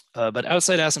 But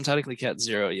outside asymptotically cat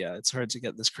 0, yeah, it's hard to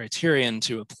get this criterion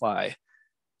to apply.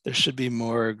 There should be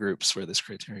more groups where this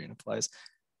criterion applies.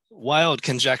 Wild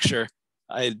conjecture,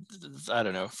 I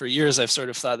don't know, for years I've sort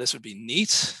of thought this would be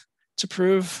neat to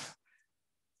prove.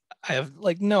 I have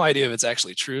like no idea if it's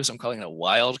actually true, so I'm calling it a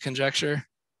wild conjecture.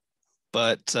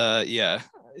 But yeah,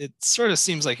 it sort of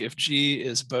seems like if G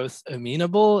is both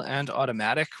amenable and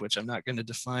automatic, which I'm not going to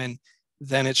define,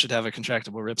 then it should have a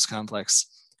contractible Rips complex.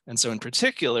 And so in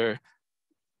particular,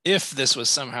 if this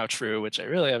was somehow true, which I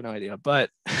really have no idea,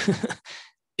 but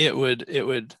it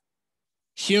would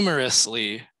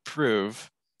humorously prove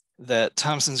that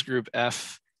Thompson's group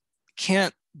F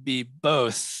can't be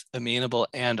both amenable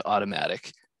and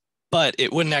automatic, but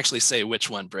it wouldn't actually say which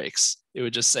one breaks. It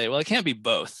would just say, well, it can't be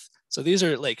both. So these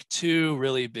are like two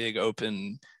really big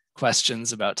open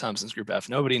questions about Thompson's group F.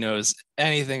 Nobody knows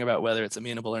anything about whether it's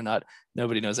amenable or not.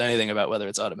 Nobody knows anything about whether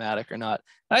it's automatic or not.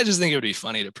 I just think it would be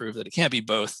funny to prove that it can't be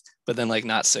both, but then like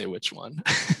not say which one.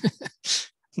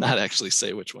 Not actually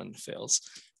say which one fails.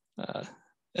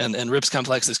 And Rips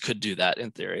complexes could do that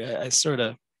in theory. I sort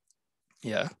of,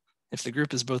 yeah, if the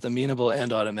group is both amenable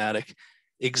and automatic,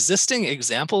 existing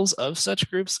examples of such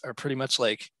groups are pretty much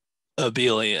like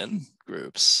abelian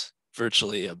groups,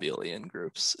 virtually abelian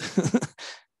groups.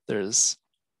 There's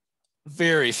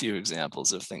very few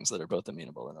examples of things that are both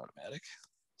amenable and automatic.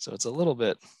 So it's a little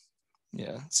bit,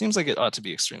 yeah, it seems like it ought to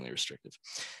be extremely restrictive.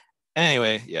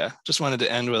 Anyway, yeah, just wanted to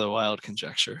end with a wild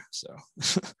conjecture. So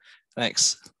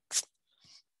thanks.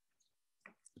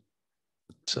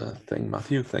 Thank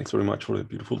Matthew. Thanks very much for the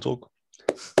beautiful talk.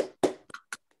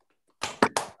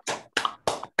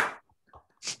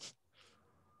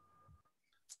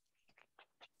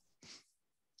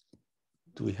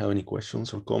 Do we have any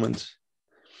questions or comments?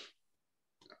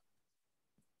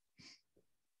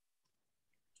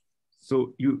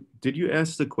 So did you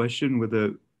ask the question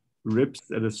whether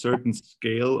Rips at a certain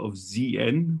scale of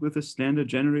Zn with a standard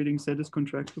generating set is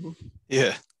contractible?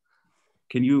 Yeah.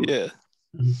 Can you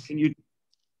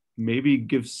maybe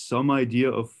give some idea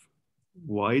of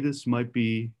why this might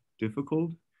be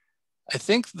difficult? I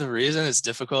think the reason it's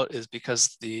difficult is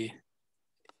because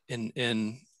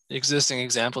in existing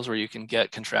examples where you can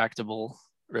get contractible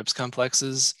Rips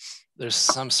complexes, there's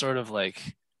some sort of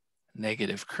like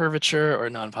negative curvature or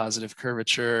non-positive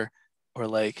curvature, or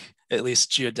like at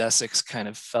least geodesics kind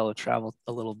of fellow travel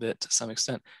a little bit to some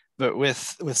extent. But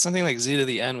with something like Z to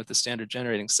the N with the standard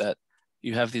generating set,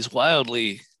 you have these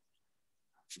wildly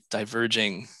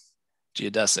diverging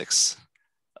geodesics.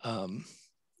 And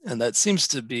that seems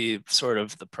to be sort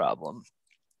of the problem.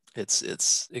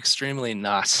 It's extremely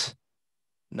not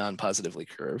non-positively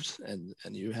curved, and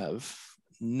you have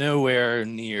nowhere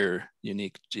near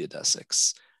unique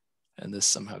geodesics, and this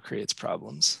somehow creates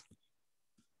problems.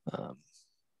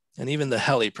 And even the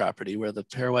Helly property, where the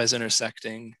pairwise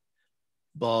intersecting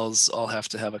balls all have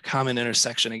to have a common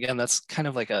intersection. Again, that's kind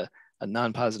of like a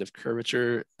non-positive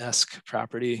curvature-esque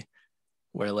property,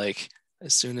 where like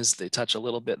as soon as they touch a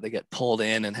little bit, they get pulled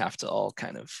in and have to all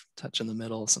kind of touch in the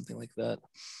middle, something like that.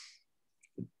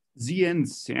 Zn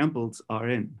samples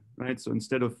Rn, right? So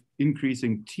instead of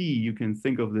increasing T, you can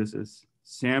think of this as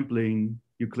sampling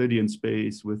Euclidean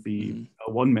space with the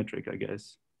L1 metric, I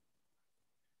guess.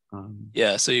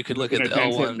 Yeah, so you could look at the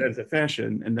L1. That's a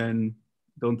fashion, and then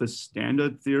don't the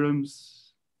standard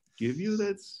theorems give you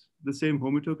that's the same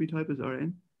homotopy type as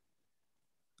Rn?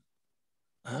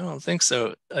 I don't think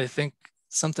so. I think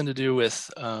something to do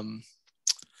with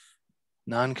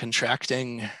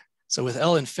non-contracting. So with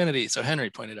L infinity, so Henry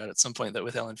pointed out at some point that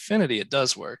with L infinity, it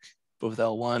does work, but with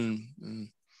L1,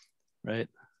 right?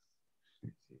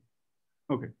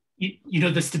 Okay. You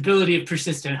know, the stability of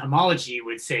persistent homology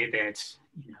would say that,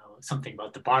 you know, something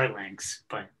about the bar lengths,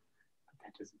 but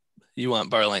that doesn't. You want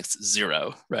bar lengths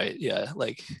 0, right? Yeah,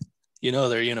 like, you know,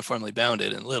 they're uniformly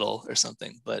bounded in little or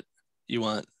something, but you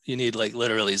need like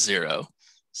literally 0.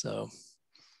 So,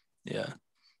 yeah.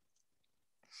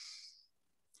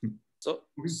 So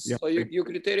your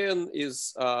criterion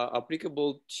is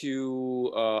applicable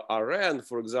to Rn,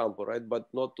 for example, right? But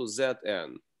not to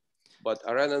Zn. But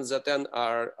Rn and Zn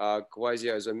are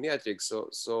quasi-isometric.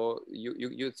 So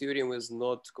your theorem is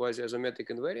not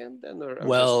quasi-isometric invariant then? Or I'm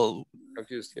just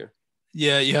confused here.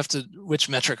 Yeah, you have to, which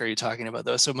metric are you talking about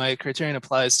though? So my criterion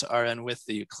applies to Rn with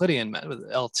the Euclidean, with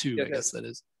L2, yeah, I guess that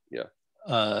is. Yeah.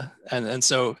 And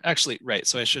so actually, right,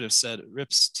 so I should have said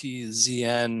Rips T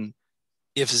Zn.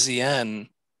 If Zn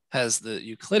has the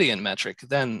Euclidean metric,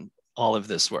 then all of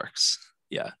this works.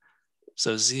 Yeah.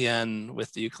 So Zn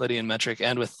with the Euclidean metric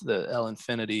and with the L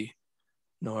infinity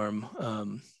norm.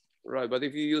 Right, but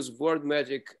if you use word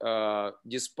magic,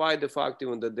 despite the fact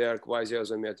even that they are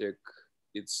quasi-isometric,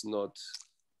 it's not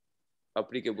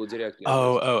applicable directly.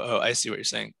 I see what you're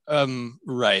saying.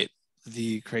 Right.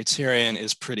 The criterion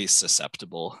is pretty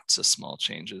susceptible to small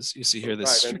changes. You see here,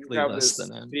 this strictly less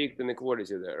than n. Strict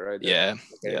inequality there, right? Yeah.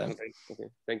 Okay, yeah. Okay.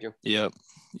 Thank you. Yep.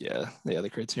 Yeah. The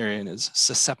criterion is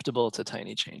susceptible to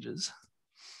tiny changes.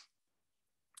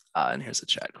 And here's a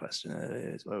chat question.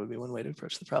 What would be one way to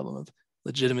approach the problem of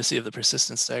legitimacy of the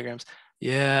persistence diagrams?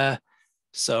 Yeah.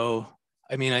 So,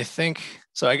 I mean, I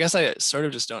guess I sort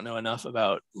of just don't know enough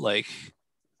about like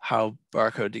how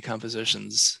barcode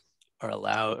decompositions are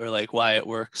allowed or like why it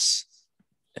works.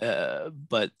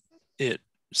 But it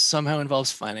somehow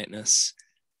involves finiteness.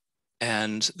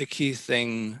 And the key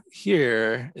thing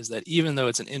here is that even though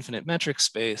it's an infinite metric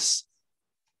space,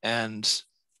 and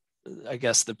I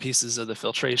guess the pieces of the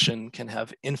filtration can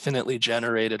have infinitely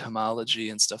generated homology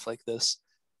and stuff like this,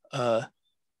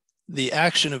 the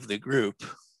action of the group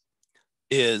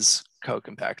is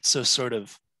co-compact. So sort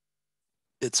of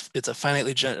it's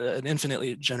an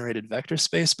infinitely generated vector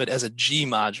space, but as a G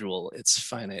module, it's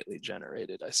finitely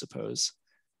generated, I suppose.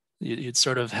 You'd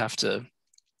sort of have to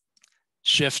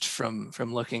shift from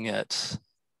looking at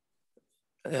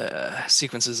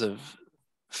sequences of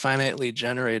finitely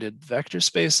generated vector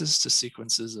spaces to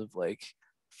sequences of like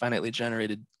finitely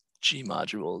generated G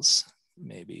modules,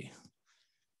 maybe.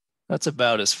 That's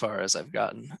about as far as I've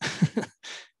gotten.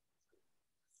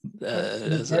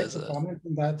 Comment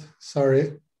on that.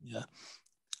 Sorry. Yeah.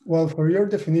 Well, for your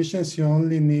definitions, you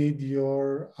only need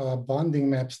your bonding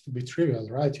maps to be trivial,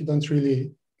 right? You don't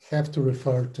really have to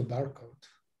refer to barcode.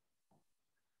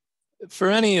 For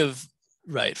any of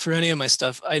my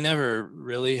stuff, I never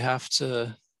really have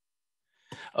to.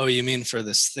 Oh, you mean for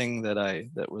this thing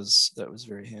that was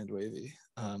very hand wavy.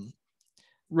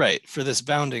 Right, for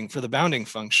the bounding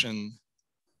function,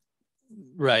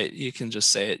 right, you can just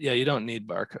say it. Yeah, you don't need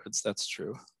barcodes, that's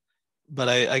true. But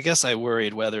I guess I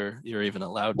worried whether you're even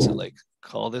allowed to like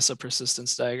call this a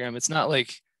persistence diagram. It's not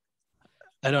like,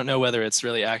 I don't know whether it's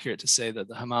really accurate to say that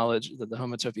the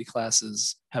homotopy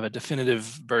classes have a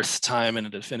definitive birth time and a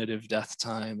definitive death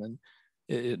time, and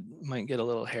it might get a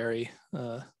little hairy.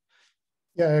 Yeah,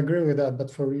 I agree with that. But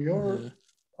for your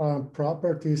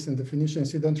properties and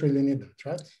definitions, you don't really need that,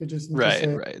 right? You just need to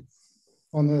say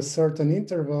on a certain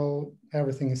interval,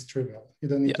 everything is trivial. You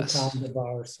don't need to count the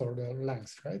bars or the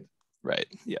lengths, right? Right,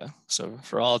 yeah. So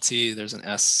for all t, there's an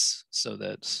S so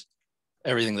that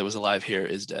everything that was alive here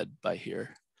is dead by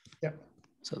here. Yeah.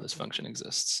 So this function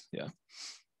exists, yeah.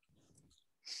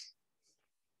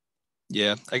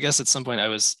 Yeah, I guess at some point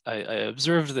I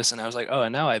observed this and I was like, oh,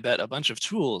 and now I bet a bunch of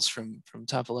tools from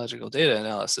topological data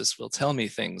analysis will tell me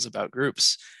things about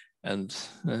groups, and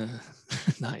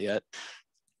not yet.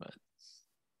 But to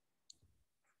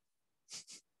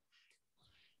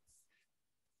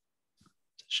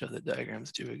show that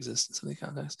diagrams do exist in some of the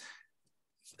contexts,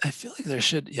 I feel like there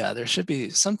should be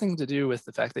something to do with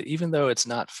the fact that even though it's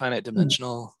not finite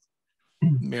dimensional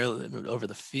merely over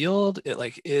the field, it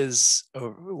like is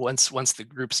over once the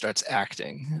group starts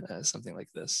acting, something like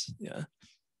this. Yeah,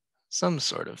 some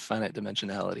sort of finite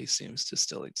dimensionality seems to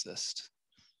still exist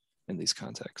in these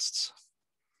contexts.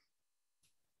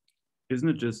 Isn't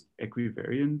it just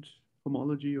equivariant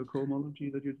homology or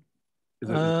cohomology that you?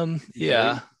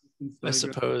 Yeah, I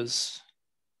suppose.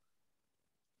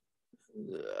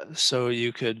 So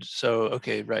you could,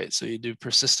 okay, right. So you do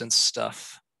persistence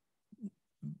stuff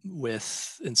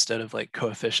with, instead of like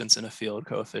coefficients in a field,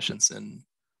 coefficients in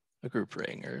a group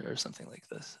ring or something like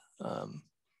this.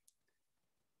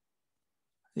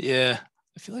 Yeah,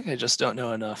 I feel like I just don't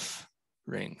know enough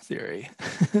ring theory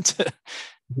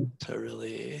to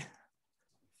really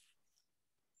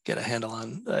get a handle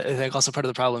on. I think also part of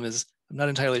the problem is I'm not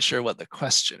entirely sure what the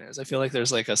question is. I feel like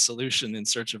there's like a solution in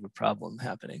search of a problem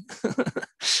happening.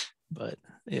 But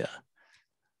yeah.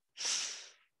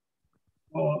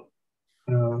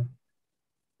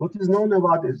 What is known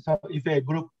about it? So if a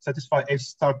group satisfies H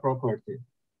star property,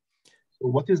 so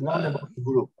what is known about the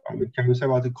group? I mean, can you say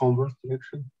about the converse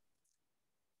direction?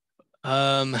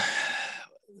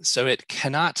 So it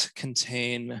cannot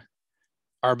contain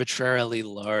arbitrarily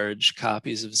large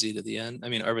copies of z to the n. I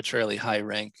mean, arbitrarily high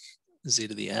rank z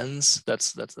to the n's.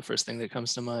 That's the first thing that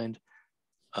comes to mind.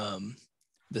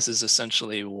 This is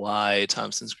essentially why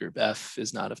Thompson's group F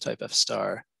is not of type F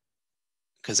star,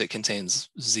 because it contains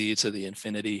z to the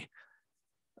infinity.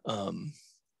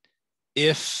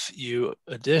 If you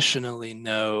additionally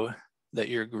know that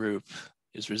your group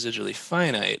is residually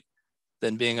finite,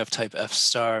 then being of type F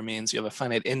star means you have a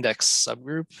finite index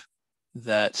subgroup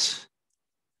that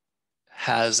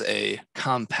has a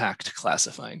compact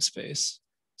classifying space.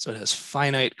 So it has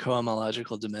finite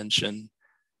cohomological dimension.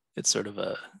 It's sort of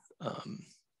a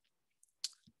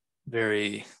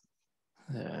very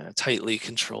tightly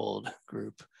controlled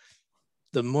group.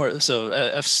 So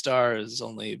F star has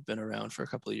only been around for a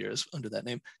couple of years under that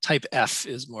name. Type F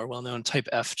is more well known. Type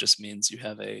F just means you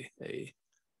have a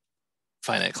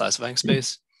finite classifying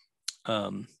space.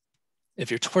 If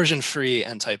you're torsion free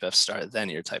and type F star, then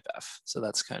you're type F. So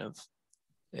that's kind of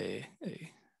a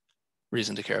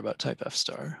reason to care about type F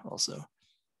star also.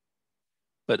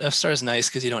 But F star is nice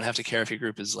because you don't have to care if your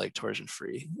group is like torsion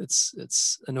free.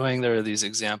 It's annoying. There are these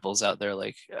examples out there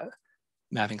like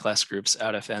mapping class groups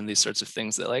out of n, these sorts of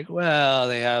things that like, well,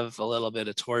 they have a little bit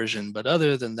of torsion, but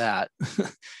other than that,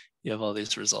 you have all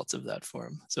these results of that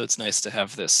form. So it's nice to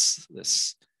have this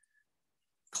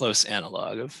close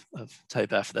analog of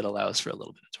type F that allows for a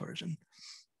little bit of torsion.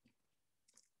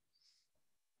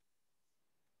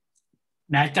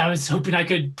 Matt, I was hoping I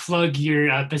could plug your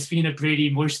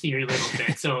Besvina-Brady Morse theory a little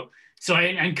bit. So I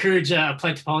encourage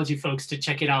applied topology folks to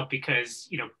check it out because,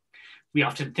 you know, we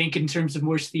often think in terms of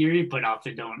Morse theory, but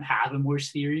often don't have a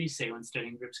Morse theory, say when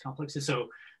studying Rips complexes. So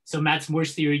Matt's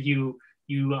Morse theory, you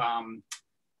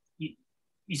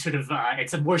sort of,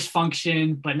 it's a Morse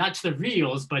function, but not to the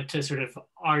reals, but to sort of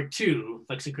R2,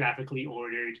 lexicographically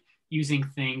ordered, using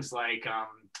things like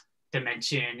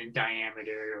dimension and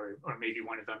diameter, or maybe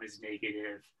one of them is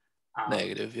negative.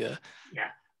 Negative, yeah. Yeah.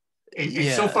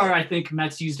 And so far, I think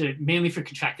Matt's used it mainly for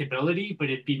contractibility, but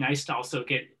it'd be nice to also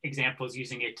get examples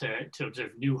using it to observe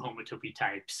new homotopy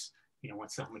types, you know,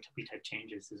 once the homotopy type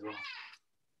changes as well.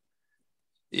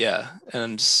 Yeah,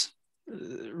 and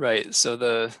right,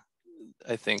 so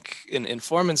I think in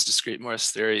Forman's discrete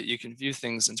Morse theory, you can view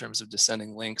things in terms of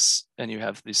descending links, and you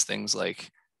have these things like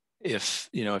if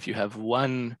you have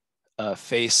one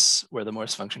face where the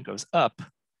Morse function goes up,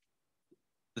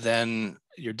 then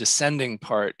your descending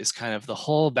part is kind of the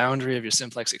whole boundary of your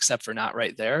simplex except for not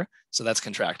right there. So that's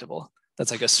contractible.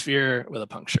 That's like a sphere with a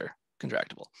puncture,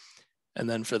 contractible. And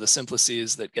then for the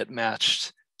simplices that get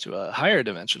matched to a higher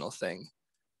dimensional thing,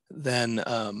 then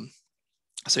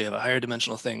so you have a higher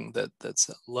dimensional thing that's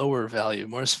a lower value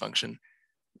Morse function,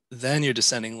 then your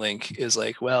descending link is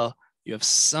like, well, you have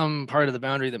some part of the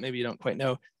boundary that maybe you don't quite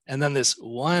know, and then this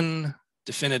one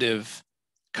definitive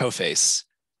coface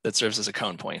that serves as a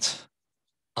cone point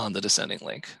on the descending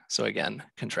link. So again,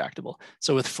 contractible.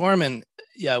 So with Forman,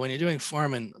 yeah, when you're doing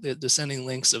Forman, the descending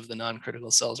links of the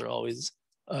non-critical cells are always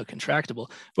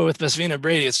contractible. But with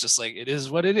Besvina-Brady, it's just like, it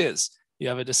is what it is. You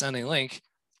have a descending link.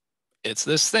 it's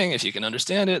this thing. If you can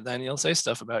understand it, then you'll say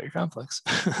stuff about your complex.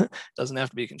 Doesn't have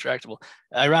to be contractible.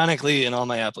 Ironically, in all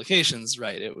my applications,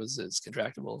 right, it's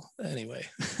contractible anyway.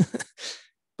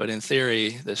 But in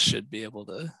theory, this should be able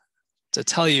to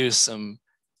tell you some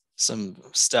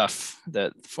stuff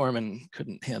that Foreman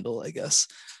couldn't handle, I guess.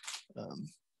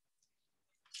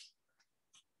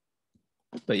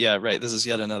 But yeah, right, this is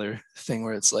yet another thing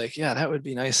where it's like, yeah, that would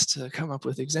be nice to come up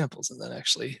with examples, and then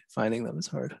actually finding them is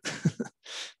hard.